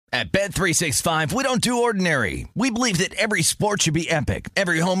At Bet365, we don't do ordinary. We believe that every sport should be epic.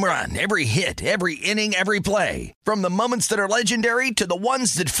 Every home run, every hit, every inning, every play. From the moments that are legendary to the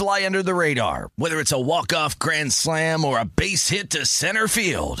ones that fly under the radar. Whether it's a walk-off grand slam or a base hit to center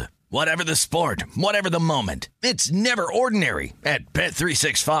field. Whatever the sport, whatever the moment. It's never ordinary at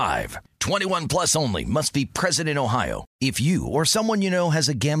Bet365. 21 plus only. Must be present in Ohio. If you or someone you know has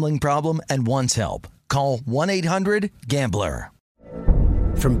a gambling problem and wants help, call 1-800-GAMBLER.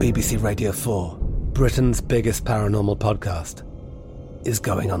 From BBC Radio 4, Britain's biggest paranormal podcast is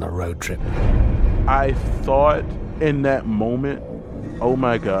going on a road trip. I thought in that moment, oh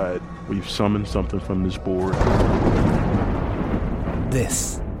my God, we've summoned something from this board.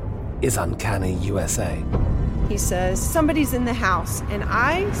 This is Uncanny USA. He says, somebody's in the house, and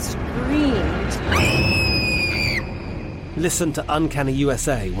I screamed. Listen to Uncanny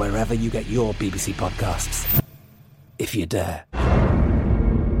USA wherever you get your BBC podcasts, if you dare.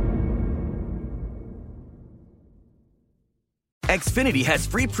 Xfinity has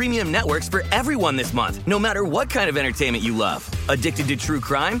free premium networks for everyone this month, no matter what kind of entertainment you love. Addicted to true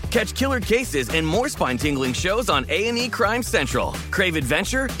crime? Catch killer cases and more spine-tingling shows on A&E Crime Central. Crave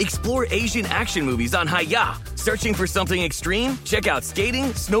adventure? Explore Asian action movies on Hi-YAH. Searching for something extreme? Check out skating,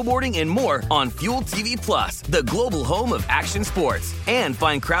 snowboarding, and more on Fuel TV Plus, the global home of action sports. And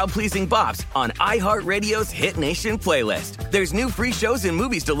find crowd-pleasing bops on iHeartRadio's Hit Nation playlist. There's new free shows and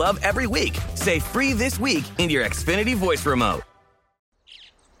movies to love every week. Say free this week in your Xfinity voice remote.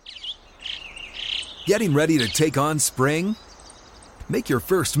 Getting ready to take on spring? Make your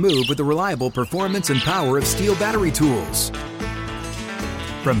first move with the reliable performance and power of Steel battery tools.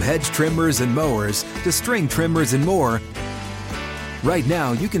 From hedge trimmers and mowers to string trimmers and more, right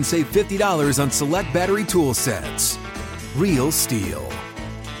now you can save $50 on select battery tool sets. Real Steel.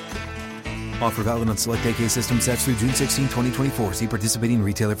 Offer valid on select AK system sets through June 16, 2024. See participating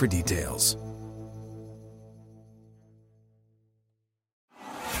retailer for details.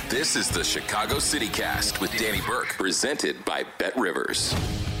 This is the Chicago City Cast with Danny Burke, presented by BetRivers.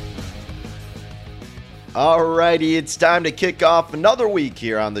 Alrighty, it's time to kick off another week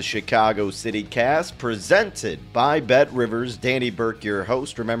here on the Chicago City Cast, presented by BetRivers. Danny Burke, your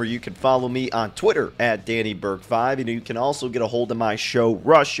host. Remember, you can follow me on Twitter at DannyBurke5, and you can also get a hold of my show,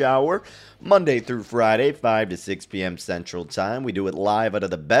 Rush Hour, Monday through Friday, 5 to 6 p.m. Central Time. We do it live out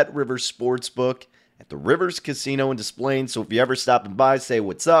of the BetRivers Sportsbook at the Rivers Casino and Display. So if you ever stopping by, say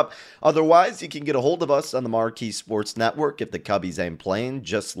what's up. Otherwise, you can get a hold of us on the Marquee Sports Network if the Cubbies ain't playing.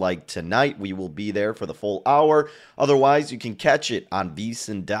 Just like tonight, we will be there for the full hour. Otherwise, you can catch it on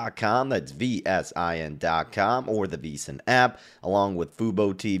VSiN.com. That's VSIN.com, or the VSiN app, along with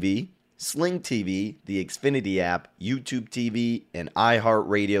Fubo TV, Sling TV, the Xfinity app, YouTube TV, and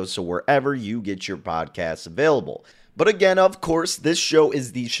iHeartRadio. So wherever you get your podcasts available. But again, of course, this show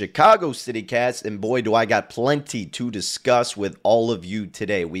is the Chicago City Cast, and boy, do I got plenty to discuss with all of you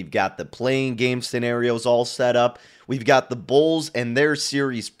today. We've got the playing game scenarios all set up. We've got the Bulls and their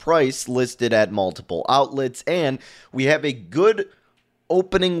series price listed at multiple outlets, and we have a good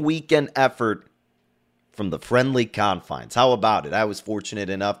opening weekend effort from the friendly confines. How about it? I was fortunate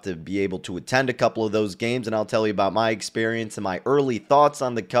enough to be able to attend a couple of those games, and I'll tell you about my experience and my early thoughts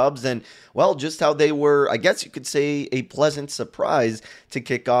on the Cubs and, well, just how they were, I guess you could say, a pleasant surprise to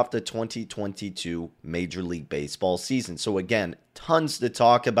kick off the 2022 Major League Baseball season. So again, tons to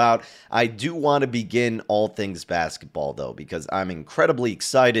talk about. I do want to begin all things basketball, though, because I'm incredibly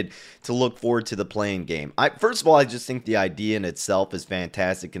excited to look forward to the playing game. First of all, I just think the idea in itself is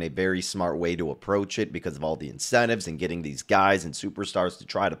fantastic and a very smart way to approach it because of all the incentives and getting these guys and superstars to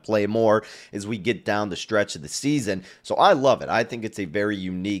try to play more as we get down the stretch of the season. So I love it. I think it's a very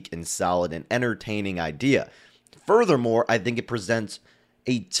unique and solid and entertaining idea. Furthermore, I think it presents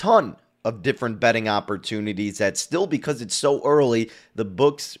a ton of different betting opportunities that still, because it's so early, the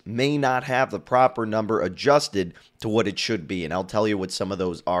books may not have the proper number adjusted to what it should be. And I'll tell you what some of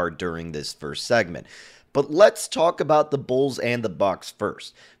those are during this first segment. But let's talk about the Bulls and the Bucks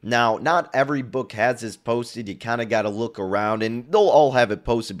first. Now, not every book has this posted. You kind of got to look around, and they'll all have it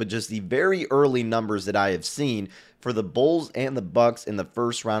posted, but just the very early numbers that I have seen for the Bulls and the Bucks in the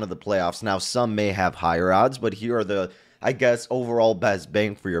first round of the playoffs. Now, some may have higher odds, but here are the, I guess, overall best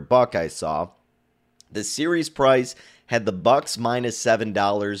bang for your buck I saw. The series price had the Bucks minus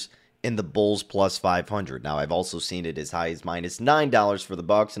 $7 and the Bulls plus 500. Now, I've also seen it as high as minus $9 for the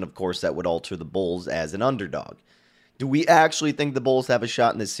Bucks, and of course, that would alter the Bulls as an underdog. Do we actually think the Bulls have a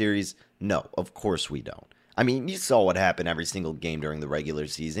shot in this series? No, of course we don't. I mean, you saw what happened every single game during the regular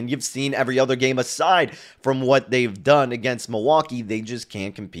season. You've seen every other game aside from what they've done against Milwaukee. They just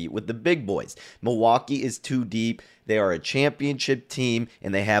can't compete with the big boys. Milwaukee is too deep. They are a championship team,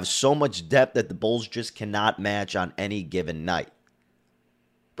 and they have so much depth that the Bulls just cannot match on any given night.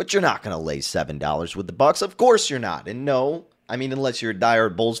 But you're not going to lay $7 with the Bucks. Of course you're not. And no, I mean, unless you're a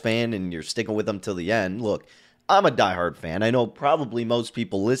diehard Bulls fan and you're sticking with them till the end. Look, I'm a diehard fan. I know probably most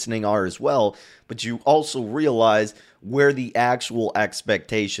people listening are as well, but you also realize where the actual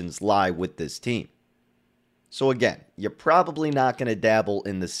expectations lie with this team. So again, you're probably not going to dabble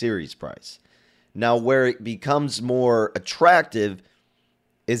in the series price. Now, where it becomes more attractive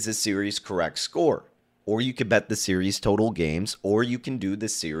is the series correct score. Or you could bet the series total games, or you can do the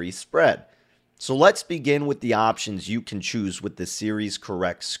series spread. So let's begin with the options you can choose with the series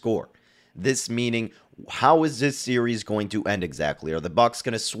correct score. This meaning, how is this series going to end exactly? Are the Bucks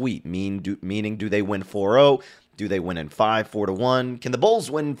going to sweep? Meaning, do they win 4-0? Do they win in 5, 4-1? Can the Bulls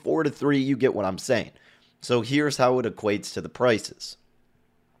win 4-3? You get what I'm saying. So here's how it equates to the prices.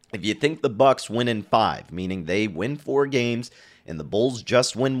 If you think the Bucks win in 5, meaning they win 4 games and the Bulls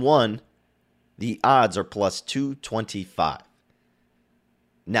just win 1, the odds are plus 225.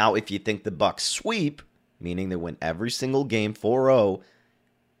 Now, if you think the Bucks sweep, meaning they win every single game 4-0,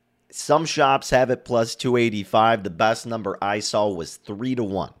 some shops have it plus 285. The best number I saw was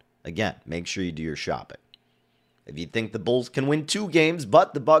 3-1. Again, make sure you do your shopping. If you think the Bulls can win 2 games,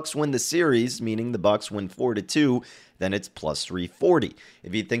 but the Bucks win the series, meaning the Bucks win 4-2, then it's plus 340.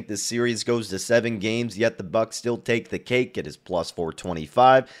 If you think the series goes to 7 games, yet the Bucks still take the cake, it is plus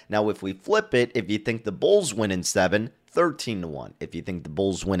 425. Now, if we flip it, if you think the Bulls win in 7, 13-1. If you think the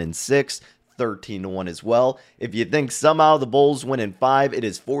Bulls win in 6, 13-1 as well. If you think somehow the Bulls win in 5, it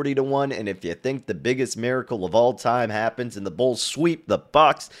is 40-1. And if you think the biggest miracle of all time happens and the Bulls sweep the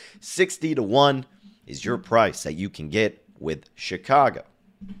Bucks, 60-1 is your price that you can get with Chicago.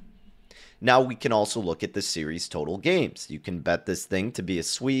 Now we can also look at the series total games. You can bet this thing to be a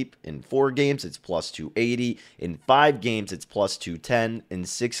sweep. In 4 games, it's plus 280. In 5 games, it's plus 210. In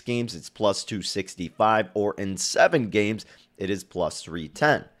 6 games, it's plus 265. Or in 7 games, it is plus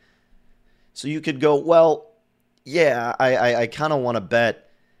 310. So you could go, well, yeah, I kind of want to bet,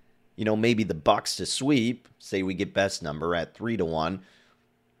 maybe the Bucks to sweep. Say we get best number at 3-1.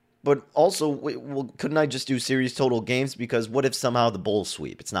 But also, well, couldn't I just do series total games? Because what if somehow the Bulls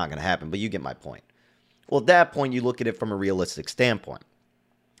sweep? It's not going to happen, but you get my point. Well, at that point, you look at it from a realistic standpoint.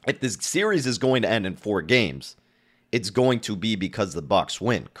 If this series is going to end in 4 games, it's going to be because the Bucks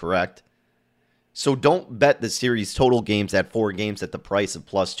win, correct? So don't bet the series total games at 4 games at the price of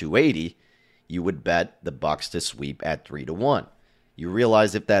plus 280. You would bet the Bucks to sweep at 3-1. You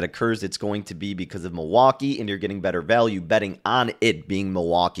realize if that occurs, it's going to be because of Milwaukee, and you're getting better value betting on it being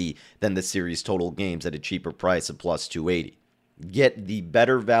Milwaukee than the series total games at a cheaper price of plus 280. Get the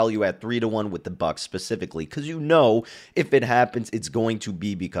better value at 3-1 with the Bucks specifically, because if it happens, it's going to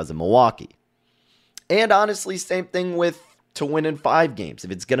be because of Milwaukee. And honestly, same thing with to win in 5 games.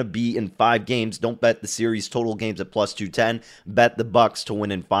 If it's going to be in 5 games, don't bet the series total games at plus 210. Bet the Bucks to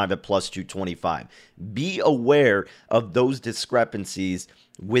win in 5 at plus 225. Be aware of those discrepancies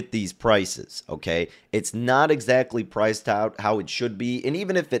with these prices, okay? It's not exactly priced out how it should be. And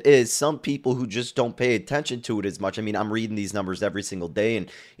even if it is, some people who just don't pay attention to it as much. I mean, I'm reading these numbers every single day,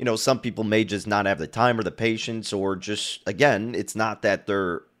 and, some people may just not have the time or the patience, or just, again, it's not that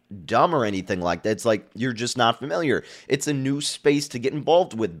they're dumb or anything like that. It's like you're just not familiar. It's a new space to get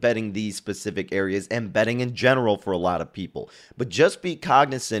involved with betting these specific areas and betting in general for a lot of people. But just be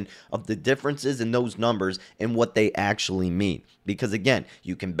cognizant of the differences in those numbers and what they actually mean. Because again,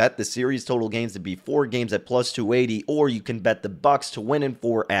 you can bet the series total games to be 4 games at plus 280, or you can bet the Bucks to win in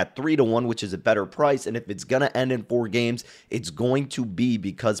 4 at 3-1, which is a better price. And if it's going to end in 4 games, it's going to be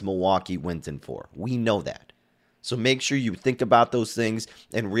because Milwaukee wins in 4. We know that. So make sure you think about those things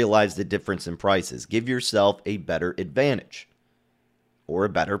and realize the difference in prices. Give yourself a better advantage or a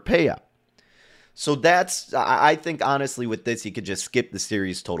better payout. So I think honestly with this, you could just skip the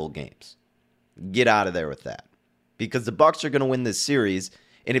series total games. Get out of there with that. Because the Bucks are going to win this series,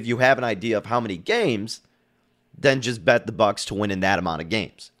 and if you have an idea of how many games, then just bet the Bucks to win in that amount of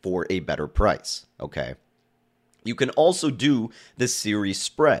games for a better price, okay? You can also do the series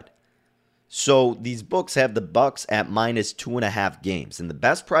spread. So these books have the Bucks at minus 2.5 games. And the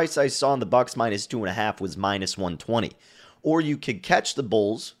best price I saw on the Bucks minus 2.5 was minus 120. Or you could catch the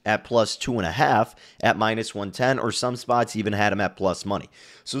Bulls at plus 2.5 at minus 110, or some spots even had them at plus money.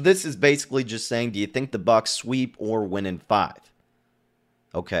 So this is basically just saying, do you think the Bucks sweep or win in 5?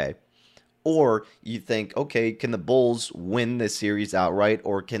 Okay. Or you think, okay, can the Bulls win this series outright,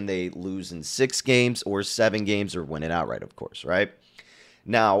 or can they lose in 6 games or 7 games, or win it outright, of course, right?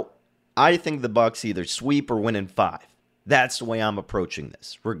 Now, I think the Bucks either sweep or win in 5. That's the way I'm approaching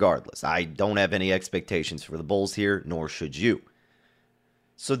this, regardless. I don't have any expectations for the Bulls here, nor should you.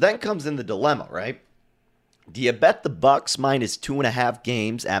 So then comes in the dilemma, right? Do you bet the Bucks minus 2.5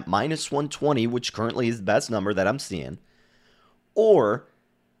 games at minus 120, which currently is the best number that I'm seeing? Or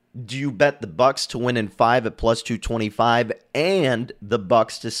do you bet the Bucks to win in 5 at plus 225 and the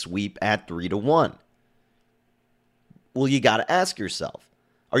Bucks to sweep at 3-1? Well, you got to ask yourself,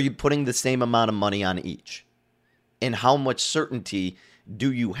 are you putting the same amount of money on each? And how much certainty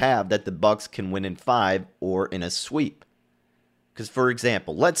do you have that the Bucks can win in 5 or in a sweep? Because, for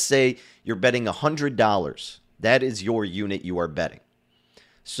example, let's say you're betting $100. That is your unit you are betting.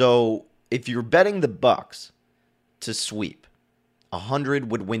 So if you're betting the Bucks to sweep,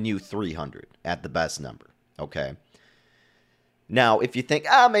 100 would win you 300 at the best number, okay? Now, if you think,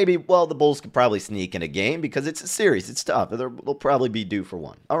 maybe, the Bulls could probably sneak in a game because it's a series. It's tough. They'll probably be due for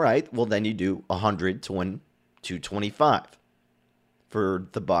one. All right, well, then you do 100 to win 225 for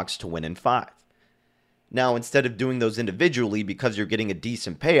the Bucks to win in 5. Now, instead of doing those individually, because you're getting a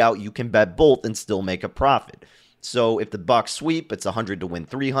decent payout, you can bet both and still make a profit. So if the Bucks sweep, it's 100 to win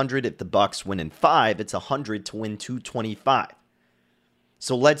 300. If the Bucks win in 5, it's 100 to win 225.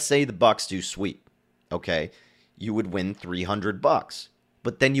 So let's say the Bucks do sweep, okay? You would win $300,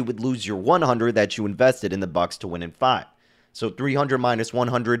 but then you would lose your 100 that you invested in the Bucks to win in 5. So 300 minus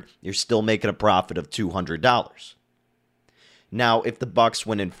 100, you're still making a profit of $200. Now, if the Bucks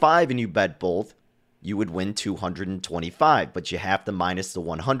win in 5 and you bet both, you would win $225, but you have to minus the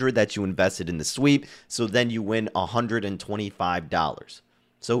 100 that you invested in the sweep, so then you win $125.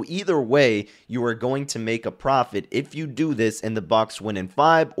 So either way, you are going to make a profit if you do this and the Bucks win in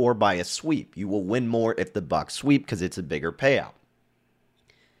 5 or by a sweep. You will win more if the Bucks sweep because it's a bigger payout.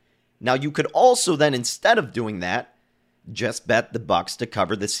 Now, you could also then, instead of doing that, just bet the Bucks to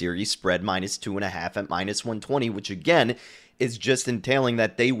cover the series spread minus 2.5 at minus 120, which again is just entailing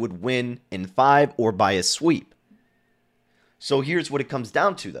that they would win in 5 or by a sweep. So here's what it comes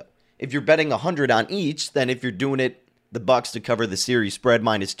down to, though. If you're betting 100 on each, then if you're doing it, the Bucks to cover the series spread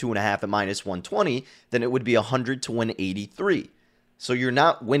minus 2.5 at minus 120, then it would be 100 to win 83. So you're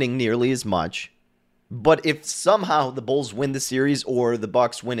not winning nearly as much. But if somehow the Bulls win the series or the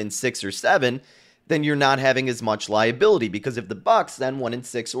Bucks win in 6 or 7, then you're not having as much liability, because if the Bucks then won in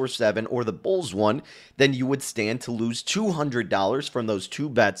 6 or 7 or the Bulls won, then you would stand to lose $200 from those two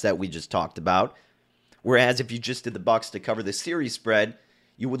bets that we just talked about. Whereas if you just did the Bucks to cover the series spread,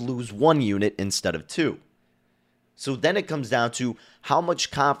 you would lose 1 unit instead of 2. So then it comes down to how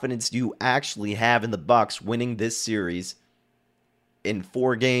much confidence do you actually have in the Bucks winning this series in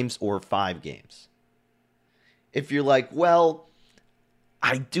 4 games or 5 games? If you're like,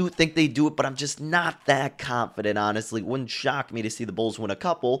 I do think they do it, but I'm just not that confident, honestly. It wouldn't shock me to see the Bulls win a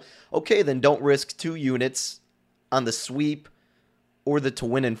couple. Okay, then don't risk 2 units on the sweep or the to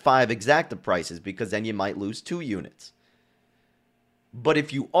win in 5 exacta prices, because then you might lose 2 units. But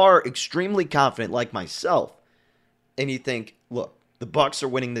if you are extremely confident like myself, and you think, look, the Bucks are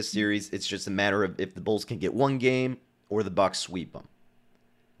winning this series, it's just a matter of if the Bulls can get 1 game or the Bucks sweep them,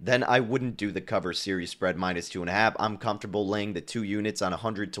 then I wouldn't do the cover series spread minus 2.5. I'm comfortable laying the 2 units on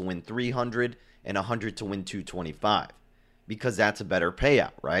 100 to win 300 and 100 to win 225, because that's a better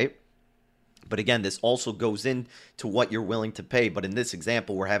payout, right? But again, this also goes into what you're willing to pay. But in this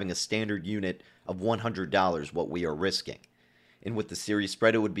example, we're having a standard unit of $100, what we are risking. And with the series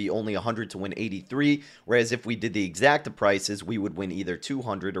spread, it would be only 100 to win 83, whereas if we did the exacta prices, we would win either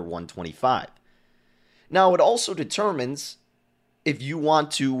 200 or 125. Now, it also determines if you want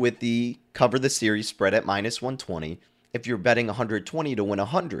to, with the cover the series spread at minus 120, if you're betting 120 to win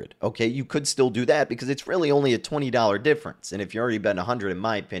 100, okay, you could still do that because it's really only a $20 difference. And if you're already betting 100, in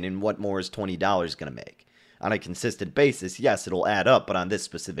my opinion, what more is $20 going to make? On a consistent basis, yes, it'll add up, but on this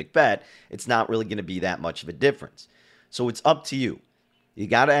specific bet, it's not really going to be that much of a difference. So it's up to you. You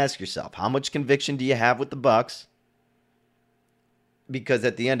got to ask yourself, how much conviction do you have with the Bucks? Because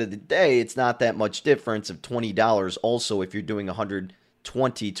at the end of the day, it's not that much difference of $20. Also, if you're doing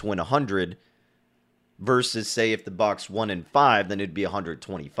 120 to win 100 versus, say, if the Bucks won in 5, then it'd be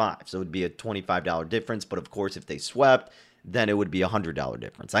 125. So it'd be a $25 difference. But of course, if they swept, then it would be a $100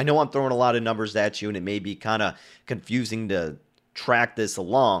 difference. I know I'm throwing a lot of numbers at you, and it may be kind of confusing to track this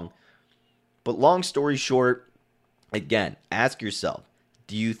along. But long story short, again, ask yourself,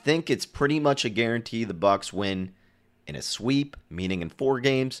 do you think it's pretty much a guarantee the Bucks win in a sweep, meaning in 4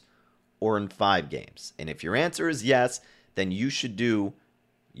 games, or in 5 games? And if your answer is yes, then you should do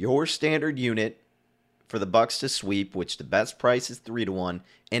your standard unit for the Bucks to sweep, which the best price is 3-1,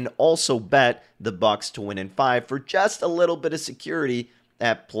 and also bet the Bucks to win in 5 for just a little bit of security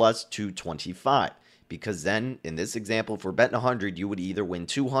at plus 225. because then, in this example, if we're betting 100, you would either win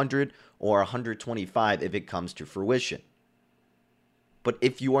 200 or 125 if it comes to fruition. But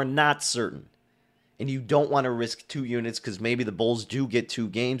if you are not certain, and you don't want to risk 2 units because maybe the Bulls do get 2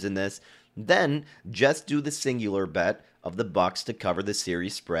 games in this, then just do the singular bet of the Bucks to cover the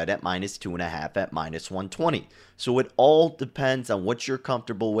series spread at -2.5 at -120. So it all depends on what you're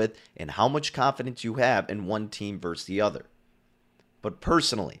comfortable with and how much confidence you have in one team versus the other. But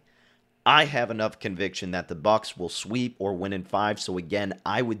personally, I have enough conviction that the Bucks will sweep or win in 5. So again,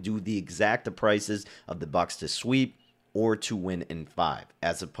 I would do the exact prices of the Bucks to sweep or to win in 5,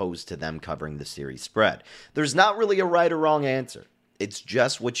 as opposed to them covering the series spread. There's not really a right or wrong answer. It's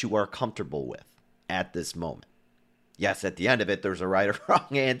just what you are comfortable with at this moment. Yes, at the end of it, there's a right or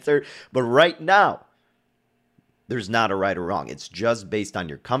wrong answer, but right now, there's not a right or wrong. It's just based on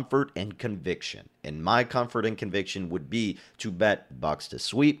your comfort and conviction. And my comfort and conviction would be to bet Bucks to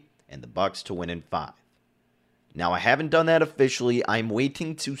sweep and the Bucks to win in 5. Now, I haven't done that officially. I'm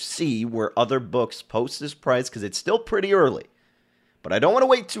waiting to see where other books post this price because it's still pretty early. But I don't want to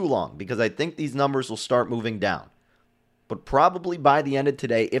wait too long because I think these numbers will start moving down. But probably by the end of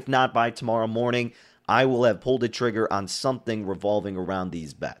today, if not by tomorrow morning, I will have pulled a trigger on something revolving around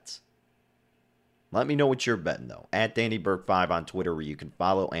these bets. Let me know what you're betting, though. At DannyBurke5 on Twitter, where you can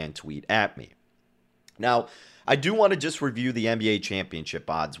follow and tweet at me. Now, I do want to just review the NBA championship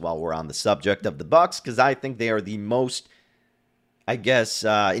odds while we're on the subject of the Bucks, because I think they are the most,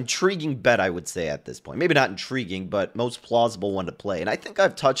 intriguing bet, I would say, at this point. Maybe not intriguing, but most plausible one to play. And I think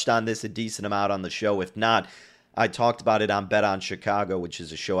I've touched on this a decent amount on the show. If not, I talked about it on Bet on Chicago, which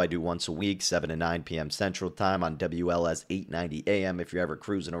is a show I do once a week, 7 to 9 p.m. Central Time on WLS 890 AM if you're ever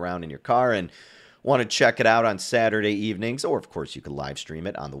cruising around in your car and want to check it out on Saturday evenings. Or, of course, you can live stream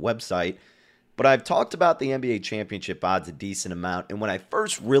it on the website. But I've talked about the NBA championship odds a decent amount, and when I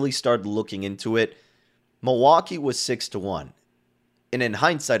first really started looking into it, Milwaukee was 6-1. And in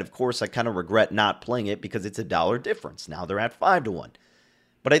hindsight, of course, I kind of regret not playing it because it's a dollar difference. Now they're at 5-1.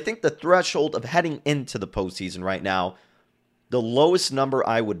 But I think the threshold of heading into the postseason right now, the lowest number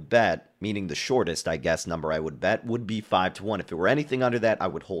I would bet, meaning the shortest, I guess, number I would bet, would be 5-1. If it were anything under that, I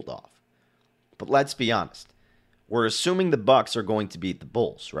would hold off. But let's be honest. We're assuming the Bucks are going to beat the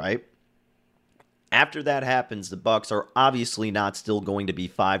Bulls, right? After that happens, the Bucks are obviously not still going to be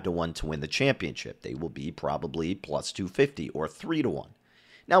 5-1 to win the championship. They will be probably plus 250 or 3-1.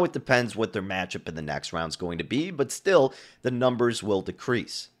 Now, it depends what their matchup in the next round is going to be, but still, the numbers will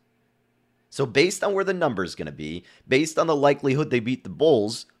decrease. So based on where the number is going to be, based on the likelihood they beat the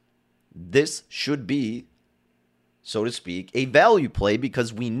Bulls, this should be, so to speak, a value play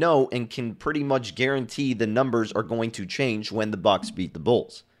because we know and can pretty much guarantee the numbers are going to change when the Bucks beat the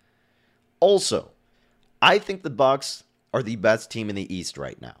Bulls. Also, I think the Bucks are the best team in the East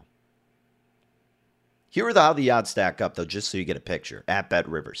right now. Here are how the odds stack up, though, just so you get a picture. At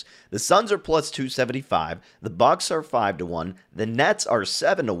BetRivers, the Suns are plus 275. The Bucks are 5-1. The Nets are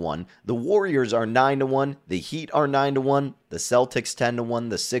 7-1. The Warriors are 9-1. The Heat are 9-1. The Celtics 10-1.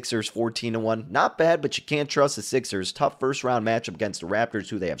 The Sixers 14-1. Not bad, but you can't trust the Sixers. Tough first-round matchup against the Raptors,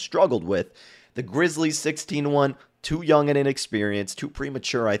 who they have struggled with. The Grizzlies 16-1. Too young and inexperienced. Too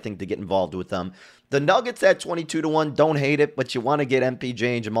premature, I think, to get involved with them. The Nuggets at 22-1, don't hate it, but you want to get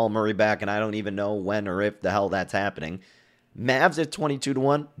MPJ and Jamal Murray back, and I don't even know when or if the hell that's happening. Mavs at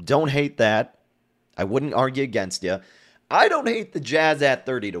 22-1, don't hate that. I wouldn't argue against you. I don't hate the Jazz at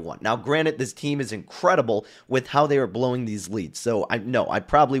 30-1. Now, granted, this team is incredible with how they are blowing these leads, so I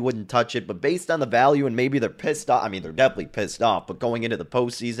probably wouldn't touch it, but based on the value, and maybe they're pissed off, I mean, they're definitely pissed off, but going into the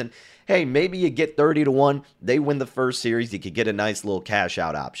postseason, hey, maybe you get 30-1, they win the first series, you could get a nice little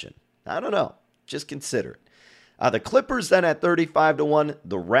cash-out option. I don't know. Just consider it. The Clippers then at 35-1,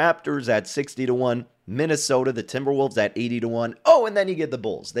 the Raptors at 60-1, Minnesota, the Timberwolves at 80-1. Oh, and then you get the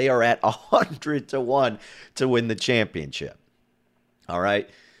Bulls. They are at 100-1 to win the championship. All right.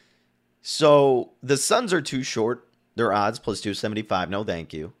 So the Suns are too short. Their odds plus 275. No,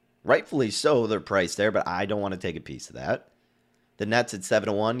 thank you. Rightfully so, they're priced there, but I don't want to take a piece of that. The Nets at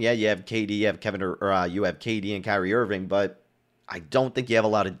 7-1. Yeah, you have KD, you have you have KD and Kyrie Irving, but I don't think you have a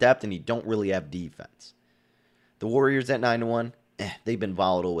lot of depth, and you don't really have defense. The Warriors at 9-1, they've been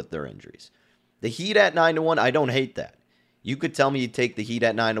volatile with their injuries. The Heat at 9-1, I don't hate that. You could tell me you take the Heat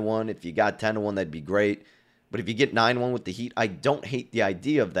at 9-1. If you got 10-1, that'd be great. But if you get 9-1 with the Heat, I don't hate the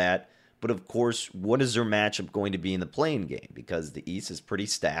idea of that. But of course, what is their matchup going to be in the play-in game? Because the East is pretty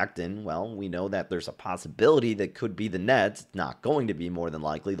stacked, and, well, we know that there's a possibility that could be the Nets. It's not going to be more than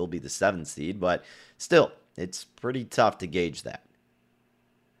likely. They'll be the 7th seed, but still, it's pretty tough to gauge that.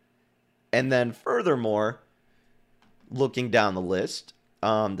 And then furthermore, looking down the list,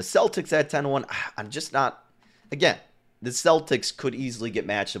 The Celtics at 10-1, I'm just not, again, the Celtics could easily get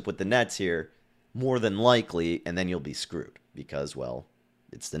matched up with the Nets here, more than likely, and then you'll be screwed because, well,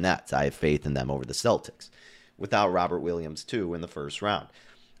 it's the Nets. I have faith in them over the Celtics without Robert Williams, too, in the first round.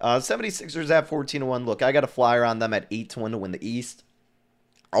 76ers at 14-1. Look, I got a flyer on them at 8-1 to win the East.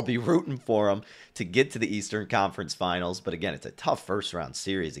 I'll be rooting for them to get to the Eastern Conference Finals. But again, it's a tough first-round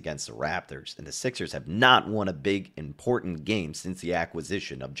series against the Raptors. And the Sixers have not won a big, important game since the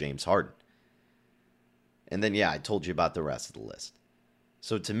acquisition of James Harden. And then, yeah, I told you about the rest of the list.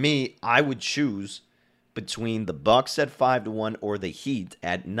 So to me, I would choose between the Bucks at 5-1 or the Heat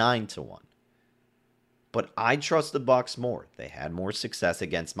at 9-1. But I trust the Bucks more. They had more success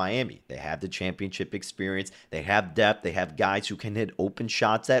against Miami. They have the championship experience. They have depth. They have guys who can hit open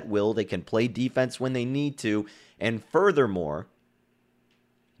shots at will. They can play defense when they need to. And furthermore,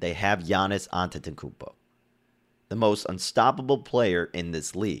 they have Giannis Antetokounmpo, the most unstoppable player in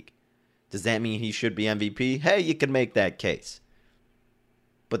this league. Does that mean he should be MVP? Hey, you can make that case.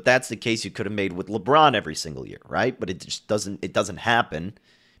 But that's the case you could have made with LeBron every single year, right? But it just doesn't happen.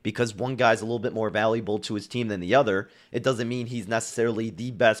 Because one guy's a little bit more valuable to his team than the other, it doesn't mean he's necessarily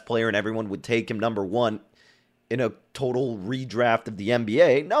the best player and everyone would take him number one in a total redraft of the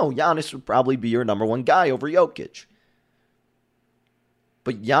NBA. No, Giannis would probably be your number one guy over Jokic.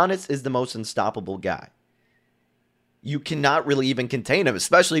 But Giannis is the most unstoppable guy. You cannot really even contain him,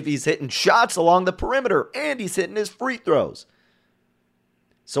 especially if he's hitting shots along the perimeter and he's hitting his free throws.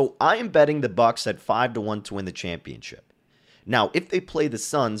 So I am betting the Bucks at 5-1 to win the championship. Now, if they play the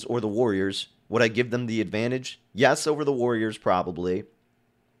Suns or the Warriors, would I give them the advantage? Yes, over the Warriors, probably.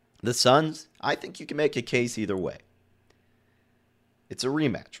 The Suns, I think you can make a case either way. It's a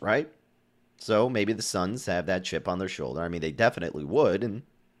rematch, right? So maybe the Suns have that chip on their shoulder. I mean, they definitely would, and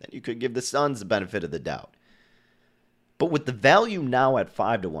then you could give the Suns the benefit of the doubt. But with the value now at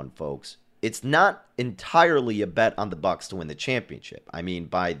 5-1, folks, it's not entirely a bet on the Bucks to win the championship. I mean,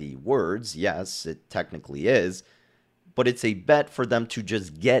 by the words, yes, it technically is. But it's a bet for them to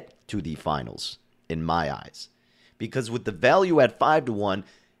just get to the finals, in my eyes. Because with the value at 5-1,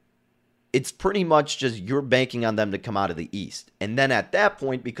 it's pretty much just you're banking on them to come out of the East. And then at that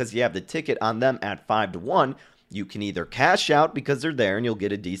point, because you have the ticket on them at 5-1, you can either cash out because they're there and you'll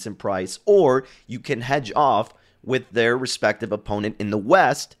get a decent price, or you can hedge off with their respective opponent in the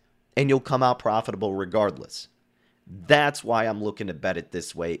West and you'll come out profitable regardless. That's why I'm looking to bet it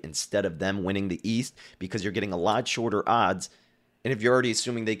this way instead of them winning the East, because you're getting a lot shorter odds. And if you're already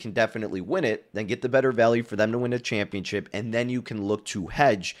assuming they can definitely win it, then get the better value for them to win a championship, and then you can look to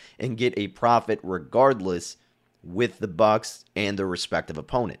hedge and get a profit regardless with the Bucks and their respective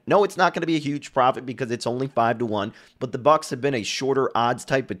opponent. No, it's not going to be a huge profit because it's only 5-1, but the Bucks have been a shorter odds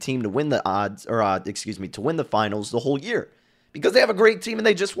type of team to win the to win the finals the whole year. Because they have a great team and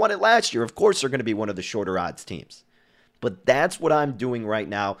they just won it last year. Of course they're going to be one of the shorter odds teams. But that's what I'm doing right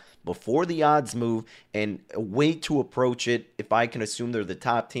now before the odds move, and a way to approach it, if I can assume they're the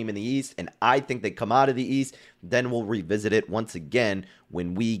top team in the East and I think they come out of the East, then we'll revisit it once again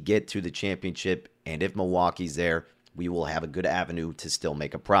when we get to the championship. And if Milwaukee's there, we will have a good avenue to still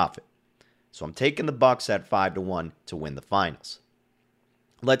make a profit. So I'm taking the Bucks at 5-1 to win the finals.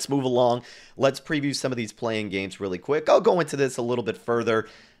 Let's move along. Let's preview some of these playing games really quick. I'll go into this a little bit further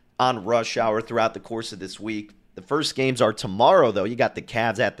on Rush Hour throughout the course of this week. The first games are tomorrow, though. You got the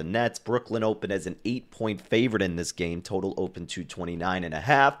Cavs at the Nets. Brooklyn open as an 8-point favorite in this game. Total open to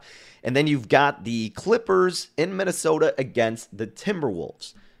 29.5. And then you've got the Clippers in Minnesota against the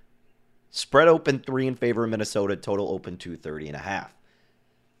Timberwolves. Spread open 3 in favor of Minnesota. Total open to 30.5.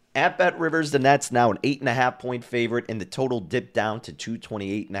 At Bet Rivers, the Nets now an 8.5-point favorite, and the total dipped down to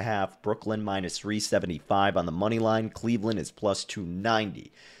 228.5. Brooklyn minus 375 on the money line. Cleveland is plus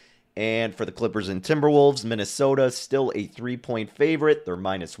 290. And for the Clippers and Timberwolves, Minnesota still a 3-point favorite. They're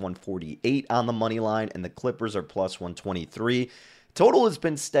minus 148 on the money line, and the Clippers are plus 123. Total has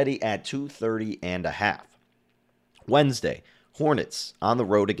been steady at 230.5. Wednesday, Hornets on the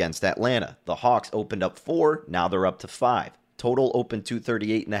road against Atlanta. The Hawks opened up 4, now they're up to 5. Total open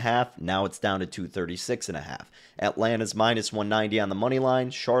 238.5, now it's down to 236.5. Atlanta's minus 190 on the money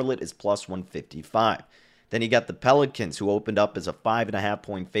line. Charlotte is plus 155. Then you got the Pelicans, who opened up as a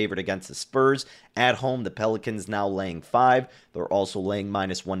 5.5-point favorite against the Spurs. At home, the Pelicans now laying 5. They're also laying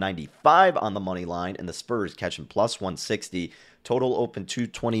minus 195 on the money line, and the Spurs catching plus 160. Total open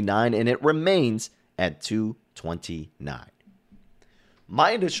 229, and it remains at 229.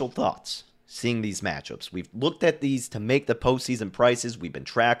 My initial thoughts seeing these matchups. We've looked at these to make the postseason prices. We've been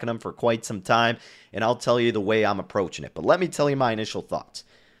tracking them for quite some time, and I'll tell you the way I'm approaching it. But let me tell you my initial thoughts.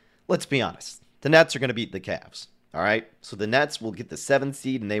 Let's be honest. The Nets are going to beat the Cavs. All right? So the Nets will get the 7th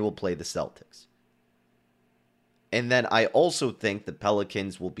seed and they will play the Celtics. And then I also think the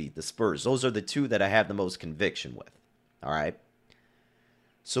Pelicans will beat the Spurs. Those are the two that I have the most conviction with. All right?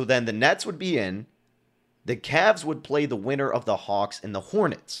 So then the Nets would be in. The Cavs would play the winner of the Hawks and the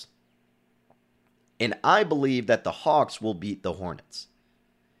Hornets. And I believe that the Hawks will beat the Hornets.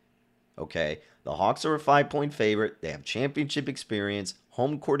 Okay? The Hawks are a 5-point favorite. They have championship experience,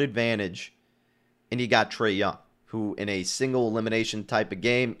 home court advantage, and you got Trae Young, who in a single elimination type of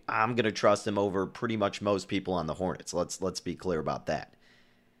game, I'm going to trust him over pretty much most people on the Hornets. Let's be clear about that.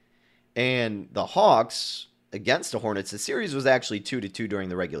 And the Hawks against the Hornets, the series was actually 2-2 during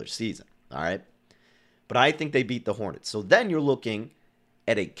the regular season, all right? But I think they beat the Hornets. So then you're looking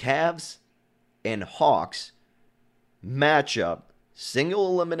at a Cavs and Hawks matchup, single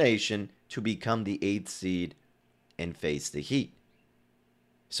elimination, to become the 8th seed and face the Heat.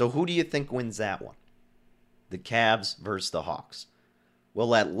 So who do you think wins that one? The Cavs versus the Hawks.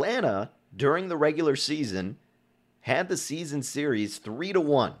 Well, Atlanta, during the regular season, had the season series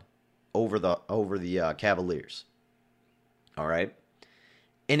 3-1 over the Cavaliers. All right?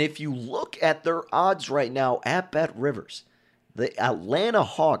 And if you look at their odds right now at Bet Rivers, the Atlanta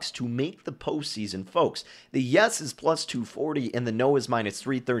Hawks to make the postseason, folks, the yes is plus 240 and the no is minus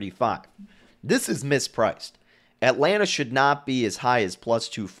 335. This is mispriced. Atlanta should not be as high as plus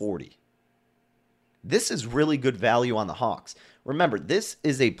 240. This is really good value on the Hawks. Remember, this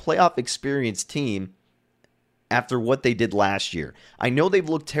is a playoff experienced team after what they did last year. I know they've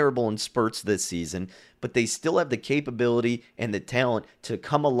looked terrible in spurts this season, but they still have the capability and the talent to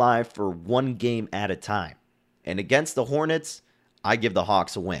come alive for one game at a time. And against the Hornets, I give the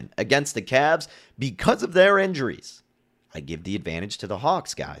Hawks a win. Against the Cavs, because of their injuries, I give the advantage to the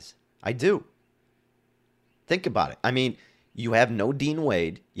Hawks, guys. I do. Think about it. I mean, you have no Dean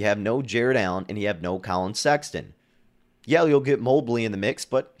Wade, you have no Jared Allen, and you have no Colin Sexton. Yeah, you'll get Mobley in the mix,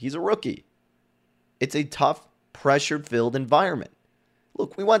 but he's a rookie. It's a tough, pressure-filled environment.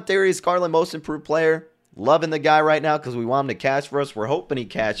 Look, we want Darius Garland, most improved player. Loving the guy right now because we want him to cash for us. We're hoping he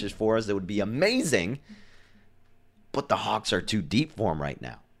cashes for us. That would be amazing. But the Hawks are too deep for him right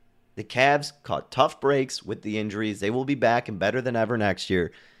now. The Cavs caught tough breaks with the injuries. They will be back and better than ever next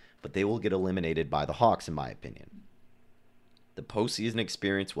year, but they will get eliminated by the Hawks, in my opinion. The postseason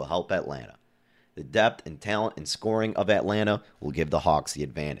experience will help Atlanta. The depth and talent and scoring of Atlanta will give the Hawks the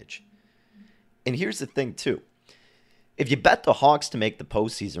advantage. And here's the thing, too. If you bet the Hawks to make the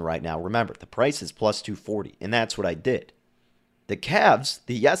postseason right now, remember, the price is plus 240, and that's what I did. The Cavs,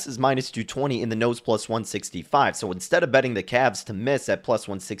 the yes is minus 220 and the no's plus 165. So instead of betting the Cavs to miss at plus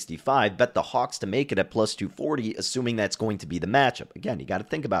 165, bet the Hawks to make it at plus 240, assuming that's going to be the matchup. Again, you got to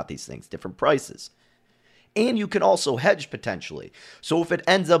think about these things, different prices. And you can also hedge potentially. So if it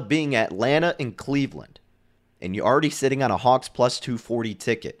ends up being Atlanta and Cleveland, and you're already sitting on a Hawks plus 240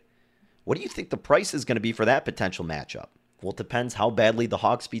 ticket, what do you think the price is going to be for that potential matchup? Well, it depends how badly the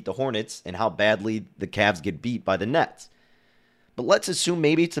Hawks beat the Hornets and how badly the Cavs get beat by the Nets. But let's assume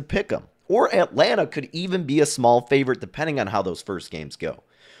maybe it's a pick'em. Or Atlanta could even be a small favorite depending on how those first games go.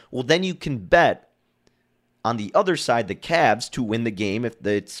 Well, then you can bet on the other side the Cavs to win the game if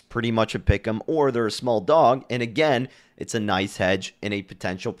it's pretty much a pick'em or they're a small dog. And again, it's a nice hedge and a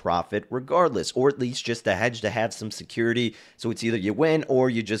potential profit regardless. Or at least just a hedge to have some security. So it's either you win or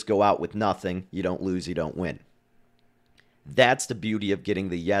you just go out with nothing. You don't lose, you don't win. That's the beauty of getting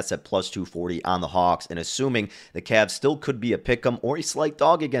the yes at plus 240 on the Hawks and assuming the Cavs still could be a pick'em or a slight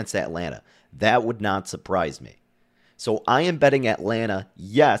dog against Atlanta. That would not surprise me. So I am betting Atlanta,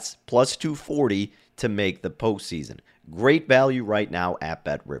 yes, plus 240 to make the postseason. Great value right now at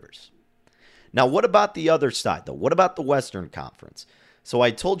Bet Rivers. Now, what about the other side, though? What about the Western Conference? So I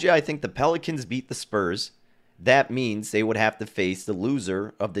told you I think the Pelicans beat the Spurs. That means they would have to face the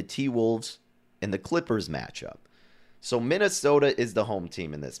loser of the T-Wolves and the Clippers matchup. So Minnesota is the home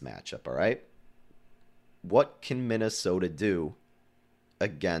team in this matchup, all right? What can Minnesota do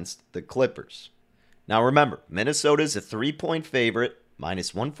against the Clippers? Now remember, Minnesota is a 3-point favorite,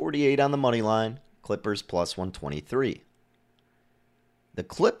 minus 148 on the money line, Clippers plus 123. The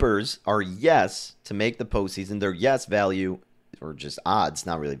Clippers are yes to make the postseason. Their yes value, or just odds,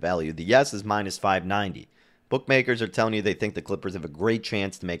 not really value, the yes is minus 590. Bookmakers are telling you they think the Clippers have a great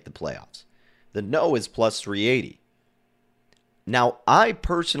chance to make the playoffs. The no is plus 380. Now, I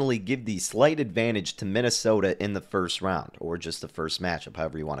personally give the slight advantage to Minnesota in the first round, or just the first matchup,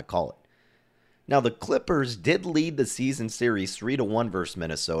 however you want to call it. Now, the Clippers did lead the season series 3-1 versus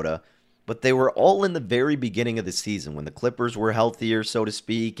Minnesota, but they were all in the very beginning of the season when the Clippers were healthier, so to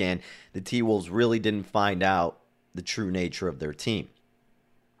speak, and the T-Wolves really didn't find out the true nature of their team.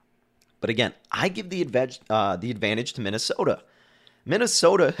 But again, I give the advantage to Minnesota.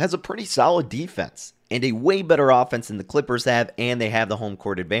 Minnesota has a pretty solid defense and a way better offense than the Clippers have, and they have the home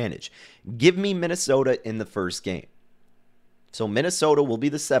court advantage. Give me Minnesota in the first game. So Minnesota will be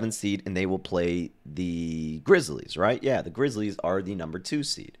the 7th seed, and they will play the Grizzlies, right? Yeah, the Grizzlies are the number 2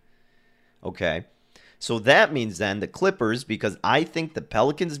 seed. Okay. So that means then the Clippers, because I think the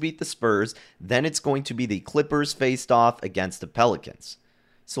Pelicans beat the Spurs, then it's going to be the Clippers faced off against the Pelicans.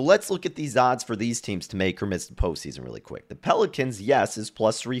 So let's look at these odds for these teams to make or miss the postseason really quick. The Pelicans, yes, is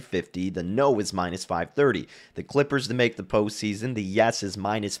plus 350. The no is minus 530. The Clippers to make the postseason, the yes is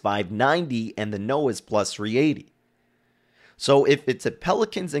minus 590, and the no is plus 380. So if it's a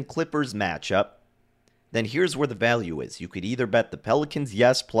Pelicans and Clippers matchup, then here's where the value is. You could either bet the Pelicans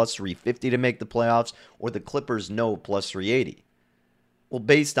yes plus 350 to make the playoffs, or the Clippers no plus 380. Well,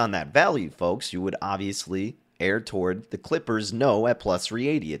 based on that value, folks, you would obviously err toward the Clippers no at plus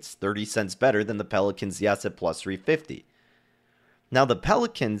 380. It's 30 cents better than the Pelicans yes at plus 350. Now, the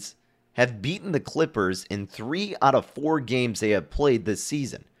Pelicans have beaten the Clippers in 3 out of 4 games they have played this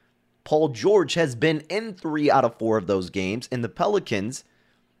season. Paul George has been in 3 out of 4 of those games, and the Pelicans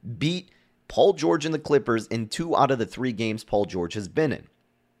beat Paul George and the Clippers in 2 out of the 3 games Paul George has been in.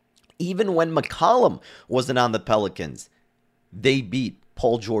 Even when McCollum wasn't on the Pelicans, they beat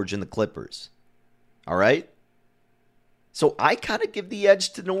Paul George and the Clippers. All right? So I kind of give the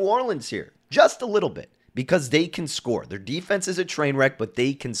edge to New Orleans here, just a little bit, because they can score. Their defense is a train wreck, but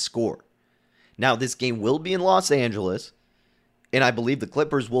they can score. Now, this game will be in Los Angeles, and I believe the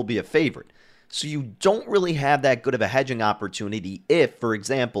Clippers will be a favorite. So you don't really have that good of a hedging opportunity if, for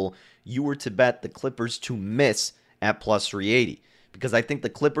example, you were to bet the Clippers to miss at plus 380. Because I think the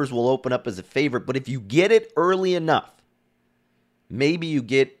Clippers will open up as a favorite. But if you get it early enough, maybe you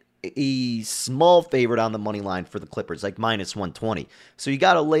get a small favorite on the money line for the Clippers, like minus 120. So you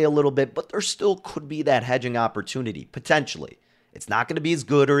got to lay a little bit, but there still could be that hedging opportunity, potentially. It's not going to be as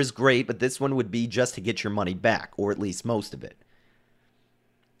good or as great, but this one would be just to get your money back, or at least most of it.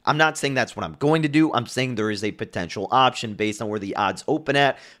 I'm not saying that's what I'm going to do. I'm saying there is a potential option based on where the odds open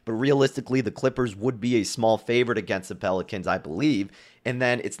at. But realistically, the Clippers would be a small favorite against the Pelicans, I believe. And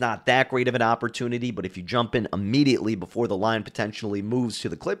then it's not that great of an opportunity. But if you jump in immediately before the line potentially moves to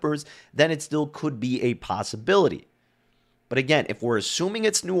the Clippers, then it still could be a possibility. But again, if we're assuming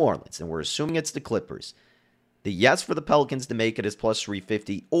it's New Orleans and we're assuming it's the Clippers, the yes for the Pelicans to make it is plus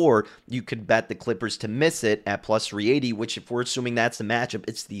 350, or you could bet the Clippers to miss it at plus 380, which if we're assuming that's the matchup,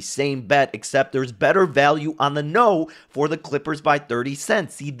 it's the same bet, except there's better value on the no for the Clippers by 30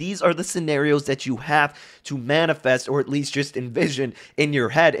 cents. See, these are the scenarios that you have to manifest, or at least just envision in your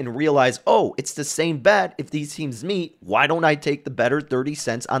head and realize, oh, it's the same bet. If these teams meet, why don't I take the better 30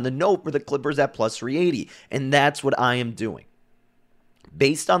 cents on the no for the Clippers at plus 380? And that's what I am doing.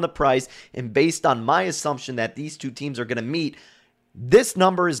 Based on the price and based on my assumption that these two teams are going to meet, this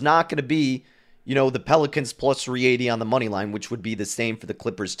number is not going to be, the Pelicans plus 380 on the money line, which would be the same for the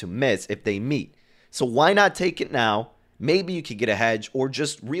Clippers to miss if they meet. So why not take it now? Maybe you could get a hedge, or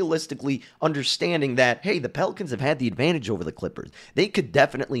just realistically understanding that, hey, the Pelicans have had the advantage over the Clippers. They could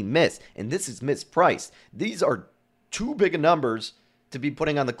definitely miss, and this is mispriced. These are too big of numbers to be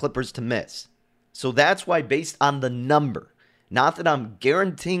putting on the Clippers to miss. So that's why, based on the number, not that I'm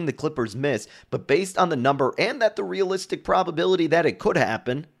guaranteeing the Clippers miss, but based on the number and that the realistic probability that it could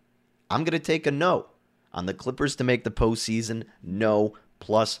happen, I'm going to take a no on the Clippers to make the postseason, no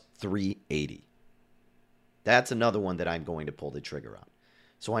plus 380. That's another one that I'm going to pull the trigger on.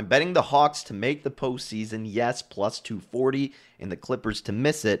 So I'm betting the Hawks to make the postseason, yes, plus 240, and the Clippers to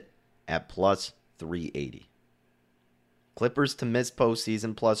miss it at plus 380. Clippers to miss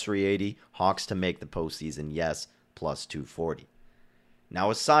postseason, plus 380. Hawks to make the postseason, yes, plus 240.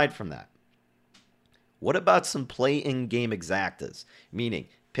 Now, aside from that, what about some play-in game exactas? Meaning,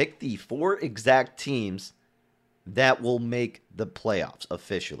 pick the 4 exact teams that will make the playoffs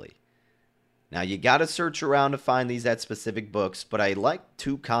officially. Now, you got to search around to find these at specific books, but I like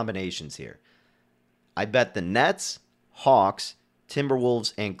 2 combinations here. I bet the Nets, Hawks,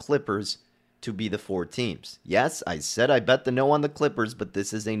 Timberwolves, and Clippers to be the 4 teams. Yes, I said I bet the no on the Clippers, but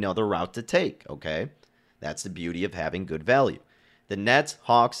this is another route to take, okay? That's the beauty of having good value. The Nets,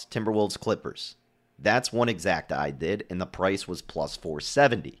 Hawks, Timberwolves, Clippers. That's one exacta I did, and the price was plus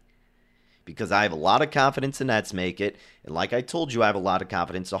 470. Because I have a lot of confidence the Nets make it, and like I told you, I have a lot of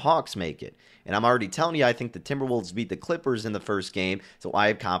confidence the Hawks make it. And I'm already telling you, I think the Timberwolves beat the Clippers in the first game, so I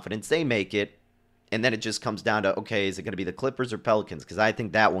have confidence they make it. And then it just comes down to, okay, is it going to be the Clippers or Pelicans? Because I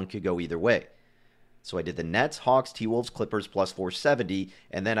think that one could go either way. So I did the Nets, Hawks, T-Wolves, Clippers plus 470,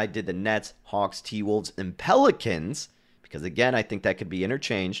 and then I did the Nets, Hawks, T-Wolves, and Pelicans, because again, I think that could be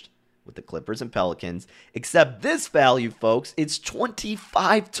interchanged, with the Clippers and Pelicans, except this value, folks, it's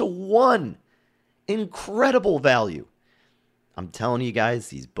 25-1. Incredible value. I'm telling you guys,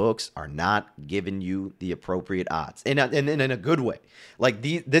 these books are not giving you the appropriate odds. And in a good way. Like,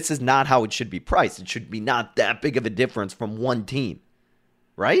 this is not how it should be priced. It should be not that big of a difference from one team.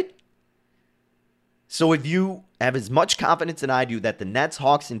 Right? So if you have as much confidence as I do that the Nets,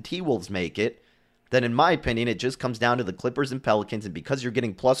 Hawks, and T-Wolves make it, then in my opinion, it just comes down to the Clippers and Pelicans. And because you're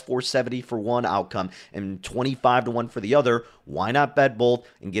getting plus 470 for one outcome and 25-1 for the other, why not bet both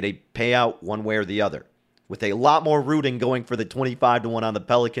and get a payout one way or the other? With a lot more rooting going for the 25-1 on the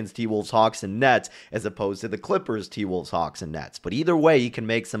Pelicans, T-Wolves, Hawks, and Nets, as opposed to the Clippers, T-Wolves, Hawks, and Nets. But either way, you can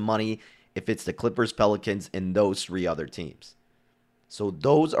make some money if it's the Clippers, Pelicans, and those three other teams. So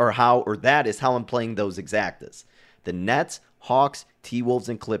that is how I'm playing those exactas. The Nets, Hawks, T-Wolves,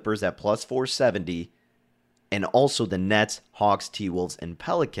 and Clippers at plus 470, and also the Nets, Hawks, T-Wolves, and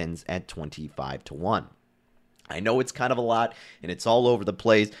Pelicans at 25-1. I know it's kind of a lot, and it's all over the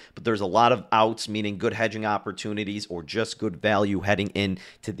place, but there's a lot of outs, meaning good hedging opportunities or just good value heading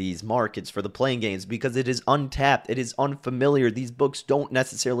into these markets for the playing games because it is untapped. It is unfamiliar. These books don't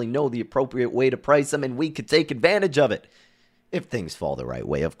necessarily know the appropriate way to price them, and we could take advantage of it if things fall the right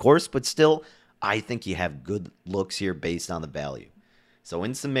way, of course, but still, I think you have good looks here based on the value. So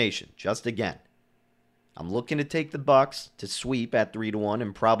in summation, just again, I'm looking to take the Bucks to sweep at 3-1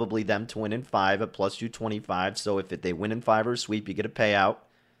 and probably them to win in 5 at plus 225. So if they win in 5 or sweep, you get a payout.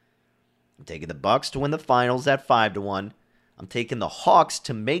 I'm taking the Bucks to win the finals at 5-1. I'm taking the Hawks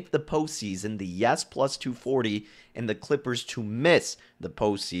to make the postseason, the yes plus 240, and the Clippers to miss the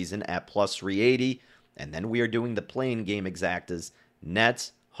postseason at plus 380. And then we are doing the playing game exactas,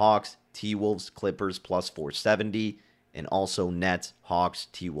 Nets, Hawks, T-Wolves, Clippers plus 470, and also Nets, Hawks,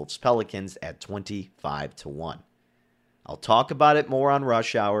 T-Wolves, Pelicans at 25-1. I'll talk about it more on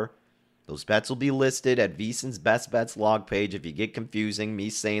Rush Hour. Those bets will be listed at VSiN's Best Bets log page. If you get confusing, me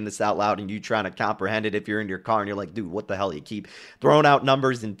saying this out loud and you trying to comprehend it if you're in your car and you're like, dude, what the hell? You keep throwing out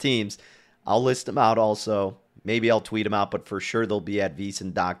numbers and teams. I'll list them out also. Maybe I'll tweet them out, but for sure they'll be at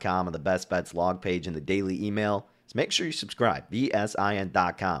VSiN.com on the Best Bets log page in the daily email. So make sure you subscribe,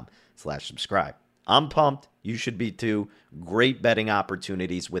 VSIN.com/subscribe. I'm pumped. You should be too. Great betting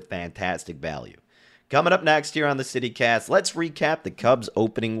opportunities with fantastic value. Coming up next here on the CityCast, let's recap the Cubs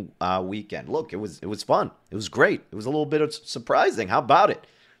opening weekend. Look, it was fun. It was great. It was a little bit surprising. How about it?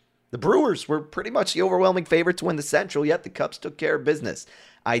 The Brewers were pretty much the overwhelming favorite to win the Central, yet the Cubs took care of business.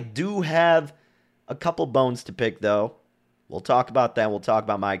 I do have a couple bones to pick, though. We'll talk about that. We'll talk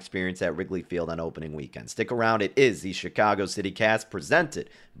about my experience at Wrigley Field on opening weekend. Stick around. It is the Chicago CityCast presented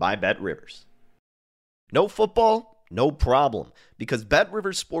by BetRivers. No football? No problem, because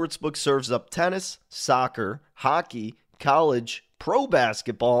BetRivers Sportsbook serves up tennis, soccer, hockey, college, pro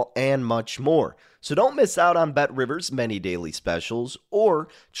basketball, and much more. So don't miss out on BetRivers' many daily specials, or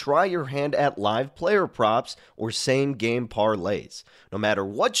try your hand at live player props or same-game parlays. No matter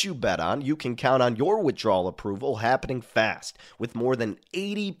what you bet on, you can count on your withdrawal approval happening fast, with more than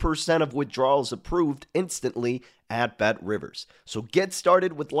 80% of withdrawals approved instantly at BetRivers. So get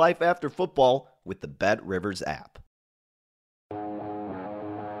started with life after football with the BetRivers app.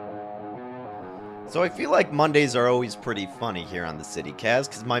 So I feel like Mondays are always pretty funny here on the CityCast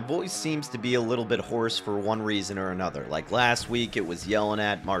because my voice seems to be a little bit hoarse for one reason or another. Like last week it was yelling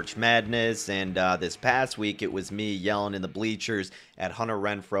at March Madness, and this past week it was me yelling in the bleachers at Hunter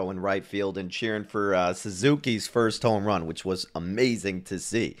Renfroe in right field and cheering for Suzuki's first home run, which was amazing to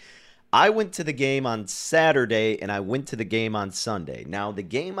see. I went to the game on Saturday and I went to the game on Sunday. Now the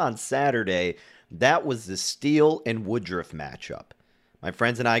game on Saturday, that was the Steele and Woodruff matchup. My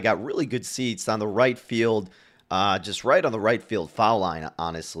friends and I got really good seats on the right field, just right on the right field foul line,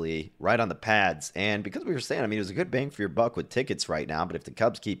 honestly, right on the pads. And because we were saying, it was a good bang for your buck with tickets right now, but if the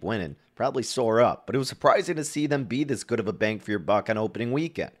Cubs keep winning, probably soar up. But it was surprising to see them be this good of a bang for your buck on opening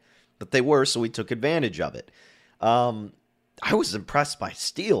weekend. But they were, so we took advantage of it. I was impressed by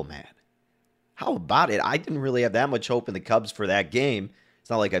Steele, man. How about it? I didn't really have that much hope in the Cubs for that game. It's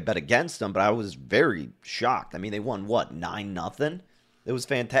not like I bet against them, but I was very shocked. They won, 9-0? It was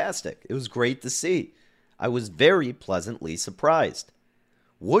fantastic. It was great to see. I was very pleasantly surprised.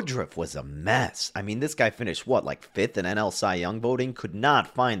 Woodruff was a mess. This guy finished, 5th in NL Cy Young voting? Could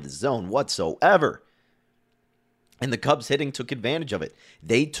not find the zone whatsoever. And the Cubs hitting took advantage of it.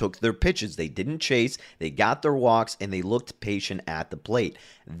 They took their pitches. They didn't chase. They got their walks, and they looked patient at the plate.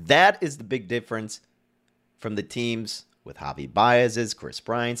 That is the big difference from the teams with Javi Baez's, Chris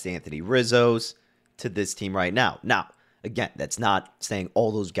Bryant's, Anthony Rizzo's, to this team right now. Now, again, that's not saying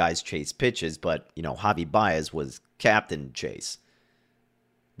all those guys chase pitches, but, Javi Baez was captain chase.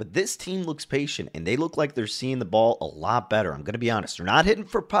 But this team looks patient, and they look like they're seeing the ball a lot better. I'm going to be honest. They're not hitting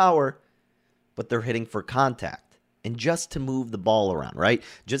for power, but they're hitting for contact. And just to move the ball around, right?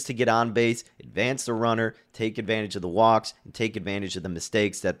 Just to get on base, advance the runner, take advantage of the walks, and take advantage of the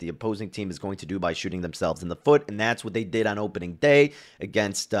mistakes that the opposing team is going to do by shooting themselves in the foot. And that's what they did on opening day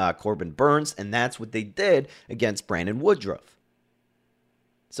against Corbin Burns, and that's what they did against Brandon Woodruff.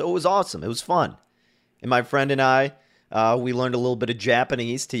 So it was awesome. It was fun. And my friend and I, we learned a little bit of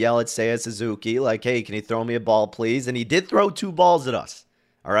Japanese to yell at Seiya Suzuki, like, hey, can you throw me a ball, please? And he did throw 2 balls at us.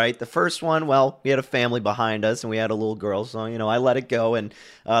 All right, the first one, well, we had a family behind us, and we had a little girl, so, I let it go, and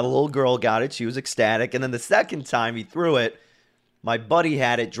the little girl got it. She was ecstatic, and then the second time he threw it, my buddy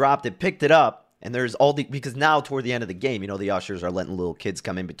had it, dropped it, picked it up, and there's because now toward the end of the game, the ushers are letting little kids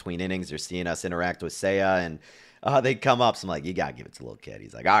come in between innings. They're seeing us interact with Seiya, and they come up, so I'm like, you got to give it to the little kid.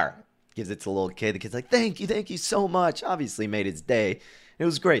 He's like, all right, gives it to the little kid. The kid's like, thank you so much. Obviously made his day. It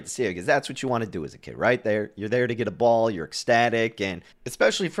was great to see it because that's what you want to do as a kid, right? You're there to get a ball, you're ecstatic, and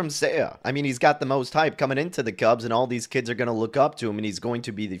especially from Seiya. I mean, he's got the most hype coming into the Cubs, and all these kids are going to look up to him, and he's going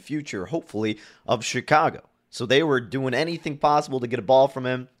to be the future, hopefully, of Chicago. So they were doing anything possible to get a ball from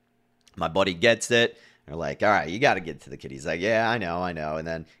him. My buddy gets it. They're like, all right, you got to get it to the kid. He's like, yeah, I know. And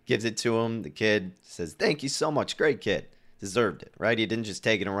then gives it to him. The kid says, thank you so much. Great kid. Deserved it, right? He didn't just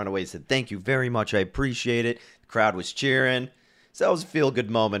take it and run away. He said, thank you very much. I appreciate it. The crowd was cheering. So that was a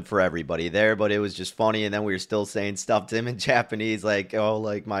feel-good moment for everybody there, but it was just funny, and then we were still saying stuff to him in Japanese, like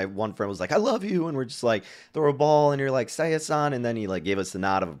my one friend was like, I love you, and we're just like, throw a ball, and you're like, Seiya-san, and then he gave us the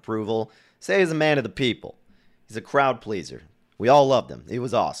nod of approval. Seiya's a man of the people. He's a crowd pleaser. We all loved him. It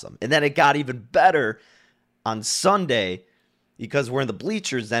was awesome. And then it got even better on Sunday, because we're in the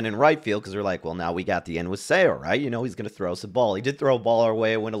bleachers then in right field, because we're like, well, now we got the end with Seiya, right? He's going to throw us a ball. He did throw a ball our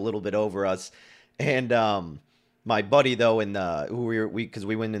way. It went a little bit over us, and my buddy, though, because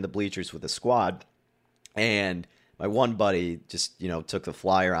we went in the bleachers with the squad, and my one buddy just, took the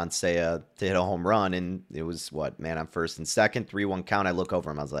flyer on Seiya to hit a home run, and it was, I'm first and second, 3-1 count. I look over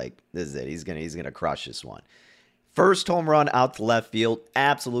him, I was like, this is it. He's gonna crush this one. First home run out to left field,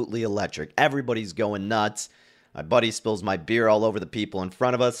 absolutely electric. Everybody's going nuts. My buddy spills my beer all over the people in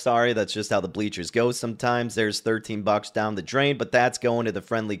front of us. Sorry, that's just how the bleachers go sometimes. There's $13 down the drain, but that's going to the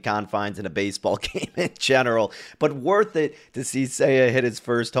friendly confines in a baseball game in general. But worth it to see Seiya hit his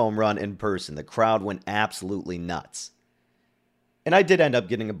first home run in person. The crowd went absolutely nuts. And I did end up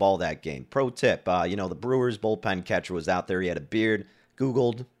getting a ball that game. Pro tip, the Brewers bullpen catcher was out there. He had a beard.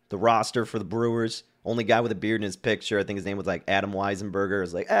 Googled the roster for the Brewers. Only guy with a beard in his picture. I think his name was Adam Weisenberger. I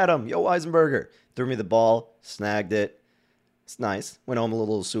was like, Adam, yo, Weisenberger. Threw me the ball, snagged it. It's nice. Went home with a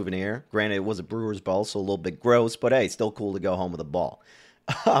little souvenir. Granted, it was a Brewers ball, so a little bit gross, but hey, still cool to go home with a ball.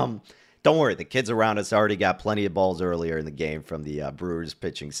 Don't worry, the kids around us already got plenty of balls earlier in the game from the Brewers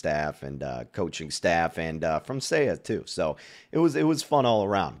pitching staff and coaching staff, and from Seiya too. So it was fun all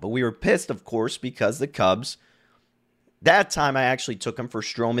around. But we were pissed, of course, because the Cubs, that time I actually took them for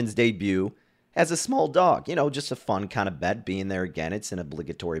Stroman's debut as a small dog. Just a fun kind of bet. Being there again, it's an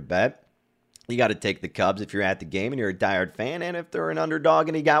obligatory bet. You got to take the Cubs if you're at the game and you're a diehard fan, and if they're an underdog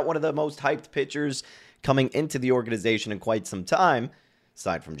and he got one of the most hyped pitchers coming into the organization in quite some time,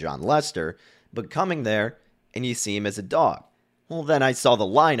 aside from John Lester, but coming there and you see him as a dog. Well, then I saw the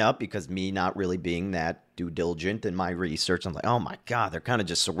lineup, because me not really being that due diligent in my research, I'm like, oh my God, they're kind of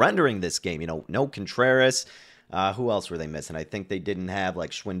just surrendering this game. No Contreras. Who else were they missing? I think they didn't have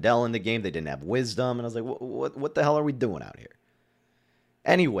Schwindel in the game. They didn't have Wisdom. And I was like, what the hell are we doing out here?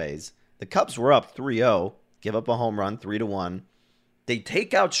 Anyways, the Cubs were up 3-0, give up a home run, 3-1. They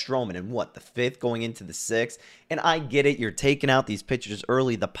take out Stroman in the fifth going into the sixth. And I get it, you're taking out these pitchers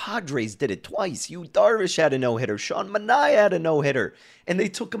early. The Padres did it twice. Yu Darvish had a no-hitter. Sean Manaea had a no-hitter. And they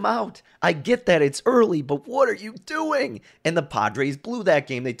took him out. I get that it's early, but what are you doing? And the Padres blew that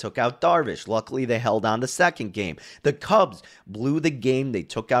game. They took out Darvish. Luckily, they held on the second game. The Cubs blew the game. They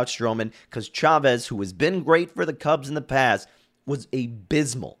took out Stroman because Chavez, who has been great for the Cubs in the past, was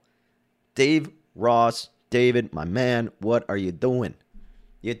abysmal. Dave Ross, David, my man, what are you doing?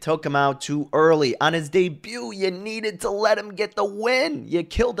 You took him out too early. On his debut, you needed to let him get the win. You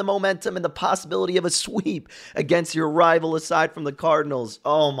killed the momentum and the possibility of a sweep against your rival aside from the Cardinals.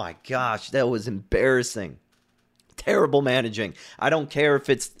 Oh my gosh, that was embarrassing. Terrible managing. I don't care if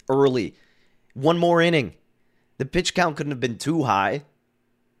it's early. One more inning. The pitch count couldn't have been too high.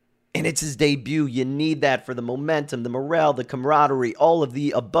 And it's his debut. You need that for the momentum, the morale, the camaraderie, all of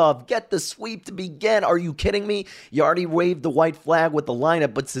the above. Get the sweep to begin. Are you kidding me? You already waved the white flag with the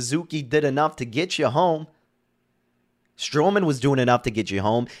lineup, but Suzuki did enough to get you home. Stroman was doing enough to get you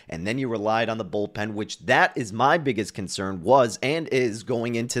home, and then you relied on the bullpen, which that is my biggest concern, was and is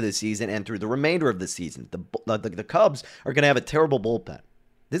going into the season and through the remainder of the season. The Cubs are going to have a terrible bullpen.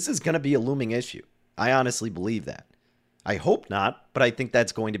 This is going to be a looming issue. I honestly believe that. I hope not, but I think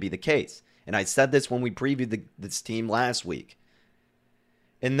that's going to be the case. And I said this when we previewed this team last week.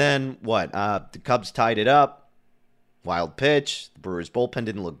 And then what? The Cubs tied it up. Wild pitch. The Brewers' bullpen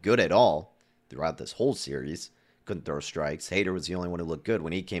didn't look good at all throughout this whole series. Couldn't throw strikes. Hader was the only one who looked good.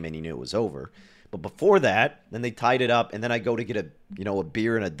 When he came in, he knew it was over. But before that, then they tied it up, and then I go to get a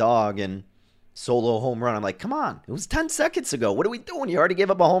beer and a dog and solo home run. I'm like, come on. It was 10 seconds ago. What are we doing? You already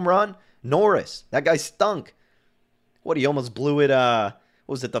gave up a home run? Norris. That guy stunk. What, he almost blew it, what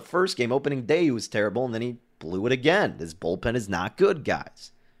was it, the first game? Opening day, he was terrible, and then he blew it again. This bullpen is not good,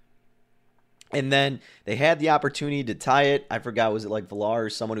 guys. And then they had the opportunity to tie it. I forgot, was it like Villar or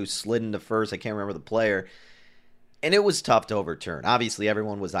someone who slid into first? I can't remember the player. And it was tough to overturn. Obviously,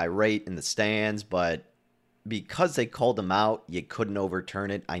 everyone was irate in the stands, but because they called him out, you couldn't overturn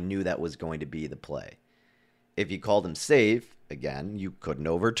it. I knew that was going to be the play. If you called him safe, again, you couldn't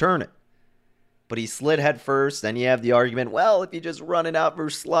overturn it. But he slid head first. Then you have the argument, well, if you just run it out for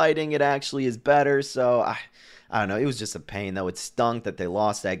sliding, it actually is better. So, I don't know. It was just a pain, though. It stunk that they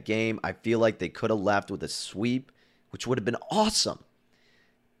lost that game. I feel like they could have left with a sweep, which would have been awesome.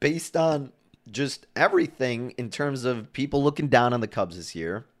 Based on just everything in terms of people looking down on the Cubs this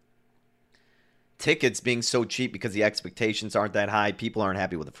year. Tickets being so cheap because the expectations aren't that high. People aren't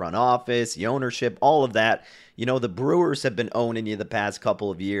happy with the front office, the ownership, all of that. You know, the Brewers have been owning you the past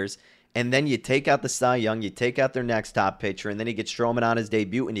couple of years. And then you take out the Cy Young, you take out their next top pitcher, and then you get Stroman on his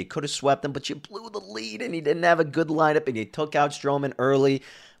debut, and you could have swept him, but you blew the lead, and he didn't have a good lineup, and you took out Stroman early.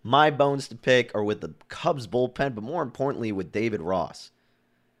 My bones to pick are with the Cubs bullpen, but more importantly with David Ross.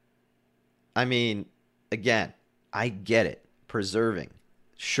 I mean, again, I get it. Preserving.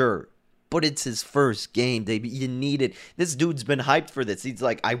 Sure. But it's his first game, David. You need it. This dude's been hyped for this. He's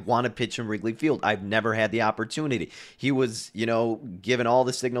like, I want to pitch in Wrigley Field. I've never had the opportunity. He was, giving all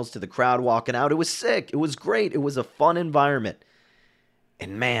the signals to the crowd walking out. It was sick. It was great. It was a fun environment.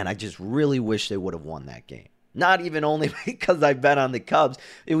 And man, I just really wish they would have won that game. Not even only because I bet on the Cubs.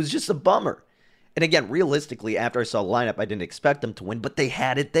 It was just a bummer. And again, realistically, after I saw the lineup, I didn't expect them to win, but they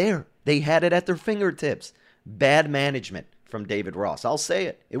had it there. They had it at their fingertips. Bad management from David Ross. I'll say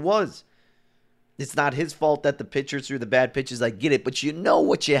it. It was. It's not his fault that the pitchers threw the bad pitches. I get it, but you know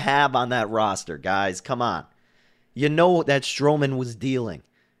what you have on that roster, guys. Come on. You know that Stroman was dealing.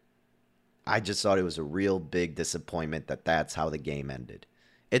 I just thought it was a real big disappointment that that's how the game ended.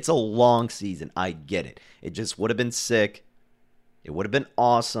 It's a long season. I get it. It just would have been sick. It would have been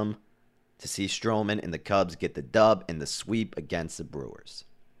awesome to see Stroman and the Cubs get the dub and the sweep against the Brewers.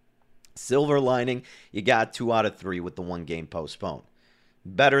 Silver lining, you got 2 out of 3 with the 1 game postponed.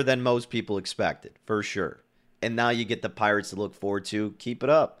 Better than most people expected, for sure. And now you get the Pirates to look forward to. Keep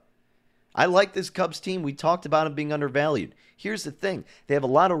it up. I like this Cubs team. We talked about them being undervalued. Here's the thing. They have a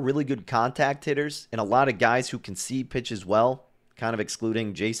lot of really good contact hitters and a lot of guys who can see pitches well, kind of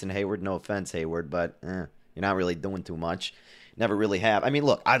excluding Jason Hayward. No offense, Hayward, but you're not really doing too much. Never really have. I mean,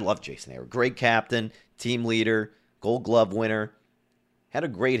 look, I love Jason Hayward. Great captain, team leader, Gold Glove winner. Had a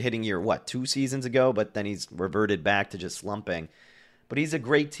great hitting year, 2 seasons ago, but then he's reverted back to just slumping. But he's a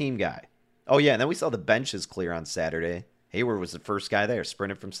great team guy. Oh, yeah, and then we saw the benches clear on Saturday. Hayward was the first guy there,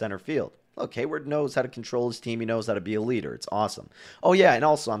 sprinted from center field. Look, Hayward knows how to control his team. He knows how to be a leader. It's awesome. Oh, yeah, and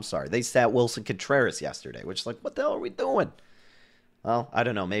also, I'm sorry, they sat Wilson Contreras yesterday, which is like, what the hell are we doing? Well, I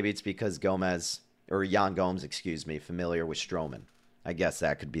don't know. Maybe it's because Yan Gomes, familiar with Stroman. I guess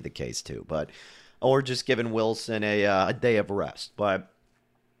that could be the case too. Or just giving Wilson a day of rest. But,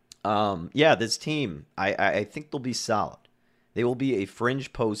 yeah, this team, I think they'll be solid. They will be a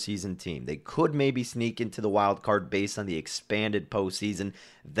fringe postseason team. They could maybe sneak into the wild card based on the expanded postseason.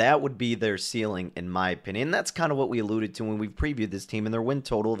 That would be their ceiling, in my opinion. And that's kind of what we alluded to when we previewed this team and their win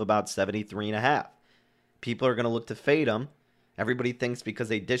total of about 73.5. People are going to look to fade them. Everybody thinks because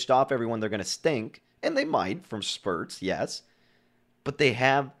they dished off everyone, they're going to stink. And they might from spurts, yes. But they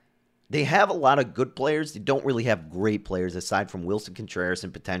have a lot of good players. They don't really have great players aside from Wilson Contreras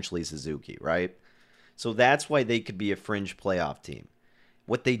and potentially Suzuki, right? So that's why they could be a fringe playoff team.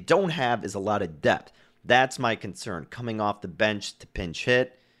 What they don't have is a lot of depth. That's my concern. Coming off the bench to pinch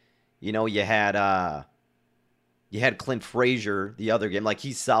hit. You had Clint Frazier the other game. Like,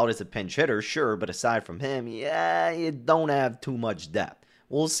 he's solid as a pinch hitter, sure. But aside from him, you don't have too much depth.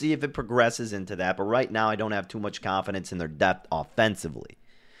 We'll see if it progresses into that. But right now, I don't have too much confidence in their depth offensively.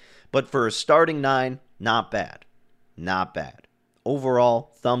 But for a starting 9, not bad. Not bad.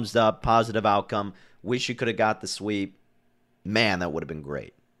 Overall, thumbs up, positive outcome. Wish you could have got the sweep. Man, that would have been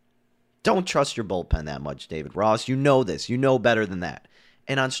great. Don't trust your bullpen that much, David Ross. You know this. You know better than that.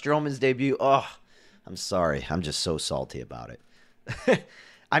 And on Stroman's debut, I'm sorry. I'm just so salty about it.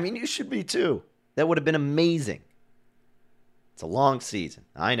 I mean, you should be too. That would have been amazing. It's a long season.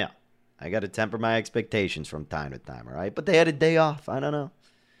 I know. I got to temper my expectations from time to time, all right? But they had a day off. I don't know.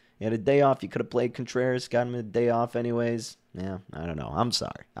 They had a day off. You could have played Contreras, got him a day off anyways. Yeah, I don't know. I'm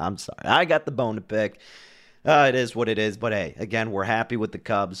sorry. I got the bone to pick. It is what it is. But hey, again, we're happy with the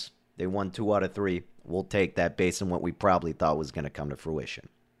Cubs. They won 2 out of 3. We'll take that based on what we probably thought was going to come to fruition.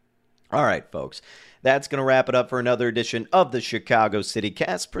 All right, folks. That's going to wrap it up for another edition of the Chicago City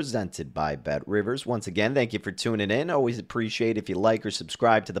Cast presented by BetRivers. Once again, thank you for tuning in. Always appreciate if you like or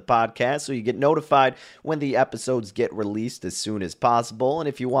subscribe to the podcast so you get notified when the episodes get released as soon as possible. And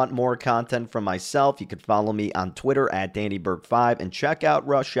if you want more content from myself, you can follow me on Twitter at DannyBurke5 and check out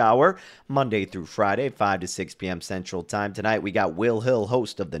Rush Hour Monday through Friday, 5 to 6 p.m. Central Time. Tonight, we got Will Hill,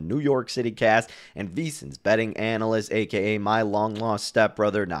 host of the New York City Cast, and VSiN's betting analyst, a.k.a. my long-lost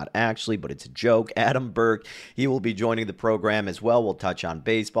stepbrother. Not actually, but it's a joke. Adam Burke. He will be joining the program as well. We'll touch on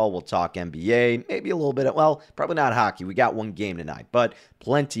baseball. We'll talk NBA, maybe a little bit of, well, probably not hockey. We got one game tonight, but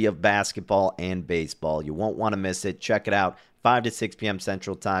plenty of basketball and baseball. You won't want to miss it. Check it out. 5 to 6 p.m.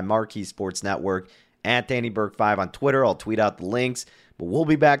 Central Time, Marquee Sports Network, at DannyBurke5 on Twitter. I'll tweet out the links, but we'll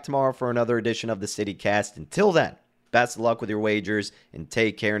be back tomorrow for another edition of the City Cast. Until then, best of luck with your wagers and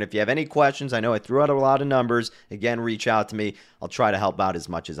take care. And if you have any questions, I know I threw out a lot of numbers. Again, reach out to me. I'll try to help out as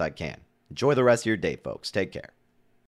much as I can. Enjoy the rest of your day, folks. Take care.